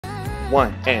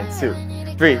1 and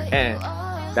 2, 3 and.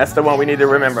 That's the one we need to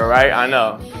remember, right? I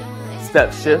know.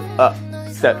 Step, shift, up.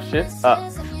 Step, shift, up.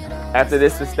 After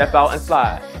this, to step out and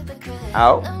slide.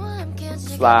 Out,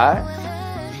 slide,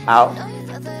 out,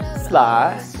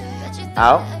 slide,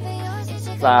 out,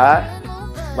 slide.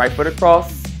 Right foot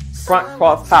across, front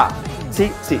cross, hop. T,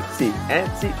 T, T, and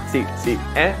T, T, T,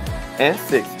 and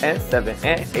 6, and 7,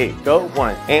 and 8. Go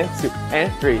 1, and 2,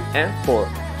 and 3, and 4.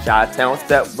 Chi-town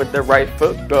step with the right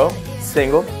foot. Go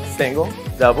single, single,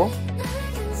 double.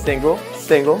 Single,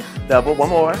 single, double. One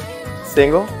more.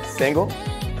 Single, single.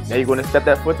 Now you're going to step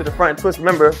that foot to the front and twist.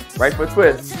 Remember, right foot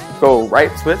twist. Go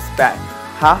right twist back.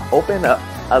 Hop, open up.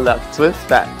 A left twist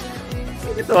back.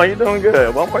 You're doing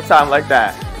good. One more time like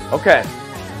that. Okay.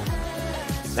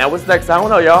 Now what's next? I don't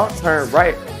know, y'all. Turn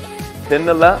right, then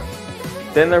the left,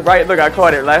 then the right. Look, I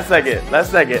caught it. Last second. Last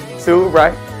second. 2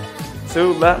 right,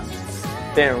 2 left,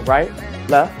 then right,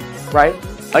 left, right.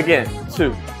 Again.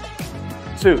 2,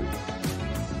 2,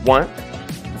 1.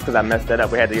 It's because I messed that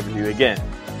up. We had to give it to you again.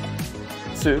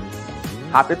 2.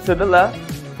 Hop it to the left.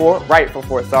 4. Right for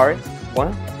 4. Sorry.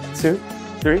 1, 2,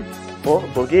 3, 4.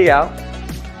 Boogie out.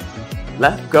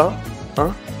 Left. Go.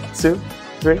 2,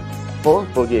 3, 4.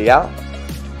 Boogie out.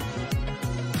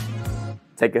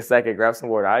 Take a second, grab some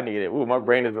water. I need it. Ooh, my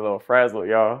brain is a little frazzled,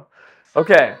 y'all.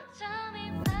 Okay.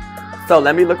 So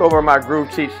let me look over my groove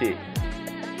cheat sheet.